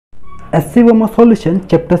SC Verma solution,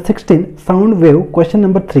 chapter 16, sound wave, question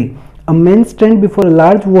number 3. A man stands before a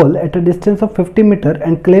large wall at a distance of 50 meters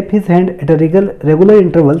and clap his hand at a regular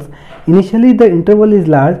intervals. Initially the interval is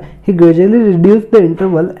large. He gradually reduces the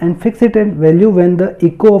interval and fix it at value when the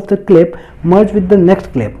echo of the clap merge with the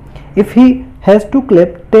next clap. If he has to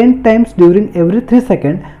clap 10 times during every 3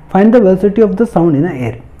 seconds, find the velocity of the sound in the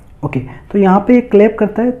air. Okay, तो यहाँ पे एक clap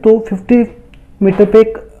करता है तो 50 metre पे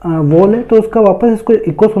एक wall है तो उसका वापस इसको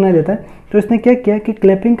इको सुनाई देता है। तो इसने क्या किया कि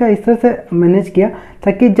क्लैपिंग का इस तरह से मैनेज किया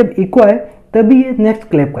ताकि जब इको आए तभी ये नेक्स्ट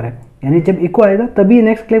क्लैप करे, यानी जब इको आएगा तभी ये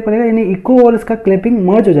नेक्स्ट क्लैप करेगा, यानी इको और इसका क्लैपिंग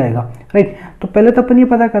मर्ज हो जाएगा, राइट। तो पहले तो अपन ये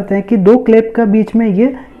पता करते हैं कि दो क्लैप का बीच में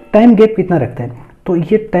ये टाइम गैप कितना रखता है। तो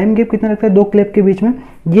ये टाइम गैप कितना रखता है दो क्लैप के बीच में,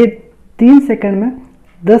 ये 3 सेकेंड में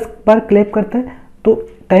 10 बार क्लैप करता है तो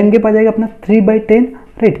टाइम गैप आ जाएगा अपना 3/10,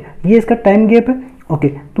 राइट। ये इसका टाइम गैप है। ओके,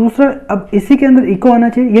 दूसरा अब इसी के अंदर इको आना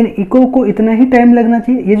चाहिए, यानी इको को इतना ही टाइम लगना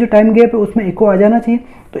चाहिए, ये जो टाइम गैप है उसमें इको आ जाना चाहिए।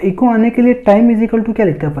 तो इको आने के लिए टाइम इज इक्वल टू क्या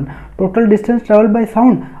लिखते हैं अपन, total distance travel by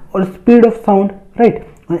sound और speed of sound, right,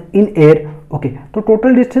 in air. Okay, तो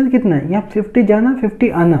टोटल डिस्टेंस कितना है, यहाँ 50 जाना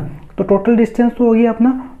 50 आना, तो टोटल डिस्टेंस तो हो गया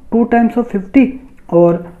अपना 2 टाइम्स ऑफ 50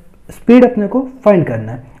 और स्पीड अपने को फाइंड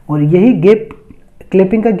करना है और यही गैप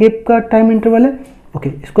क्लैपिंग का गैप का टाइम इंटरवल है। ओके,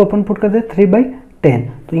 इसको अपन पुट कर दे 3/10।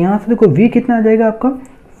 तो यहाँ से देखो v कितना आ जाएगा आपका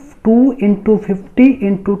 2 × 50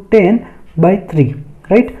 × 10/3,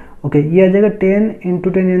 राइट। ओके, ये आ जाएगा 10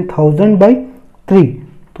 × 10 यानी 1000/3,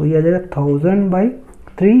 तो ये आ जाएगा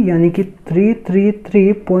 1000/3 यानी कि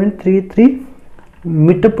 333.33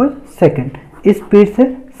 मीटर पर सेकेंड इस स्पीड से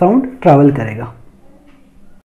साउंड ट्रैवल करेगा।